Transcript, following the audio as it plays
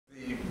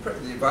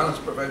the violence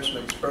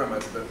prevention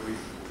experiment that we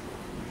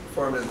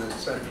performed in the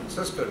San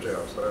Francisco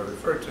jails that I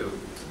referred to,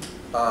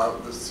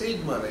 the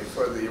seed money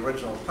for the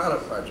original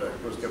pilot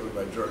project was given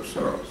by George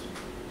Soros,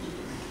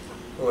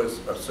 who is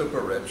a super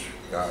rich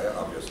guy,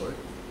 obviously,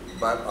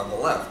 but on the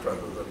left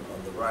rather than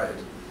on the right.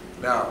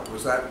 Now,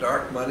 was that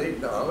dark money?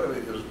 No,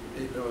 it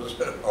was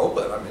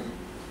open. I mean,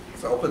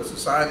 it's an Open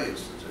Society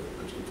Institute,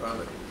 which he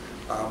funded.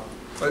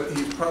 But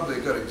he's probably a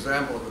good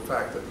example of the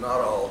fact that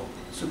not all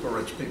super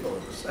rich people are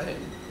the same.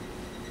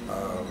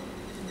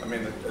 I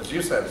mean, as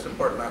you said, it's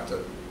important not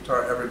to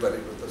tar everybody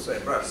with the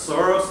same brush.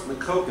 Soros and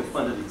the Koch have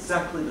funded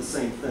exactly the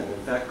same thing. In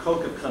fact,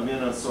 Koch have come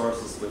in on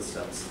Soros'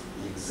 footsteps.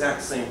 The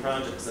exact same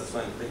projects. That's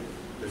why I think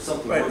there's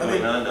something more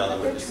going on now than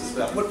what you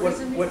suspect.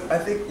 What I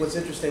think what's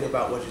interesting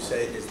about what you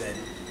say is that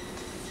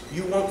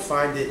you won't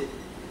find it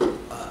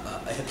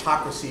a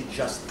hypocrisy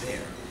just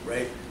there,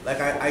 right? Like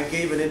I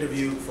gave an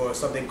interview for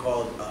something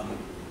called,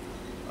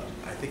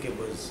 I think it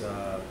was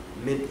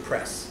Mint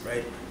Press,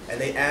 right? And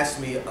they asked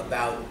me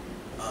about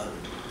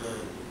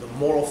the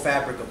moral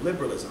fabric of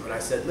liberalism. And I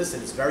said,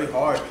 listen, it's very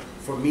hard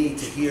for me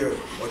to hear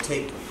or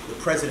take the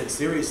president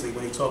seriously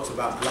when he talks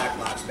about Black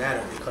Lives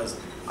Matter, because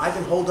I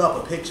can hold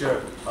up a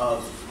picture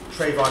of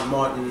Trayvon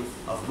Martin,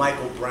 of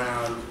Michael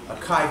Brown, of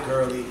Kai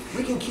Gurley.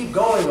 We can keep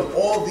going of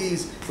all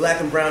these black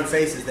and brown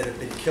faces that have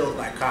been killed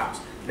by cops.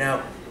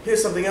 Now,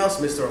 here's something else,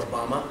 Mr.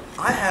 Obama.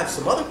 I have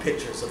some other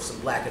pictures of some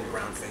black and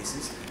brown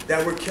faces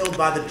that were killed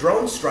by the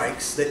drone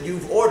strikes that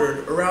you've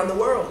ordered around the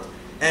world.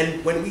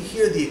 And when we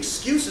hear the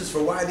excuses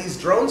for why these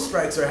drone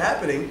strikes are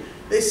happening,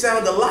 they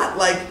sound a lot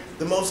like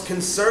the most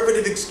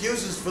conservative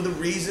excuses for the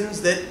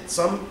reasons that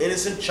some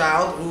innocent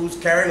child who's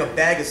carrying a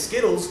bag of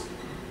Skittles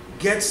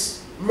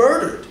gets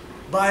murdered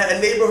by a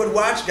neighborhood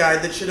watch guy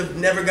that should have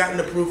never gotten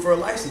approved for a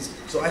license.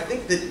 So I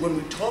think that when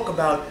we talk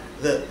about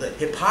the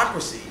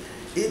hypocrisy,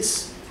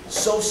 it's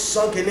so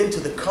sunken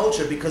into the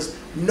culture because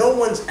no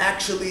one's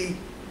actually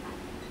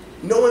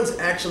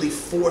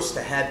forced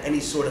to have any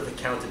sort of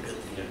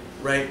accountability,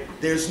 right?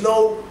 There's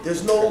no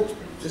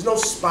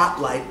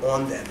spotlight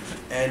on them,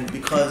 and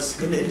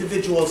because an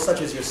individual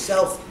such as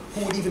yourself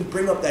who would even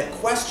bring up that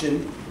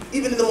question,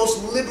 even in the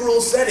most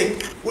liberal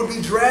setting, would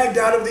be dragged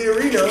out of the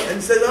arena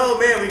and said, oh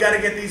man, we got to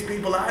get these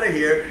people out of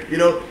here. You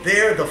know,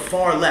 they're the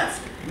far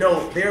left.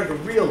 No, they're the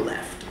real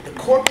left. The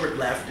corporate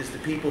left is the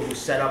people who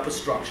set up a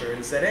structure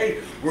and said,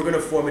 hey, we're going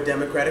to form a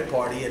Democratic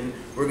Party and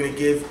we're going to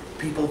give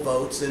people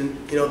votes, and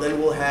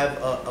then we'll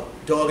have a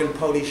dog and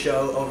pony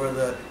show over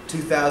the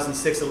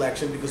 2006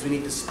 election because we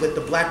need to split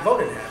the black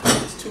vote in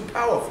half. It's too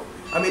powerful.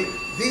 I mean,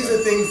 these are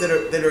things that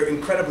are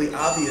incredibly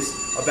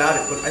obvious about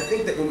it, but I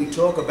think that when we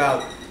talk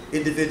about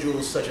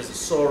individuals such as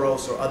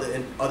Soros or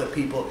other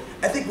people,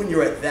 I think when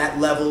you're at that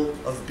level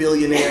of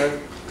billionaire,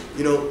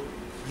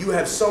 you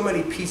have so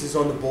many pieces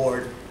on the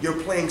board, you're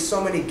playing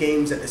so many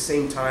games at the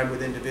same time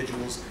with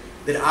individuals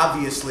that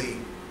obviously,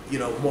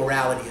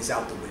 morality is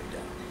out the window.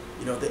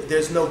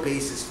 There's no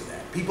basis for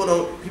that. People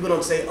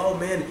don't say, oh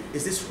man,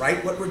 is this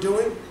right what we're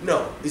doing?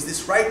 No, is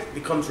this right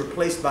becomes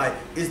replaced by,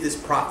 is this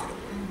profitable?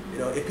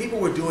 If people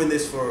were doing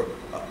this for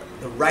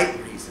the right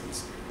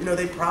reasons,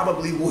 they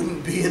probably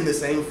wouldn't be in the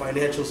same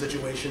financial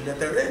situation that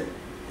they're in.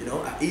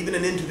 Even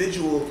an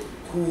individual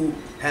who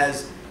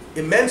has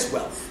immense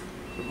wealth,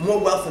 more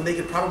wealth than they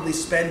could probably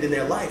spend in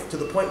their life, to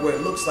the point where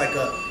it looks like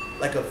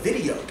a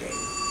video game.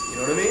 You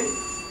know what I mean?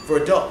 For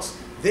adults.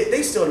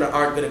 They still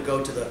aren't going to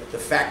go to the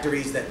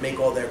factories that make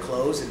all their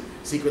clothes and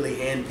secretly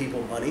hand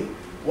people money.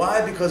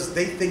 Why? Because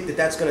they think that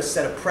that's going to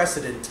set a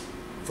precedent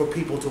for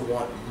people to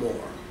want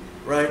more.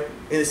 Right?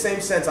 In the same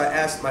sense, I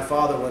asked my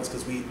father once,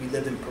 because we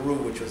lived in Peru,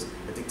 which was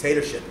a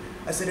dictatorship.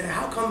 I said,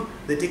 how come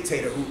the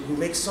dictator who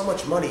makes so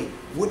much money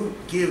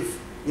wouldn't give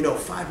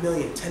 5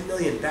 million, 10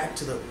 million back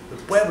to the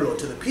pueblo,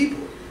 to the people?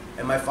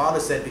 And my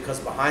father said, because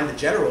behind the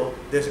general,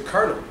 there's a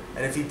colonel.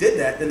 And if he did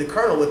that, then the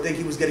colonel would think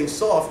he was getting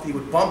soft, he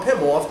would bump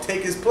him off,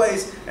 take his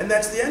place, and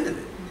that's the end of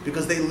it.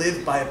 Because they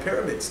live by a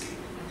pyramid scheme.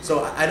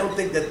 So I don't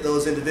think that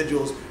those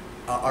individuals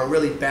are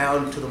really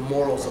bound to the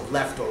morals of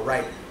left or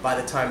right by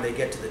the time they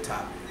get to the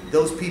top.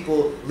 Those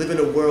people live in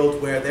a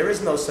world where there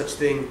is no such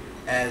thing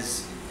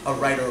as a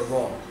right or a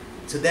wrong.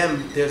 To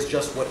them, there's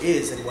just what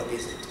is and what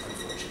isn't,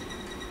 unfortunately.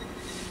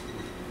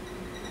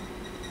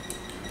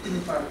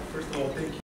 First of all, thank you.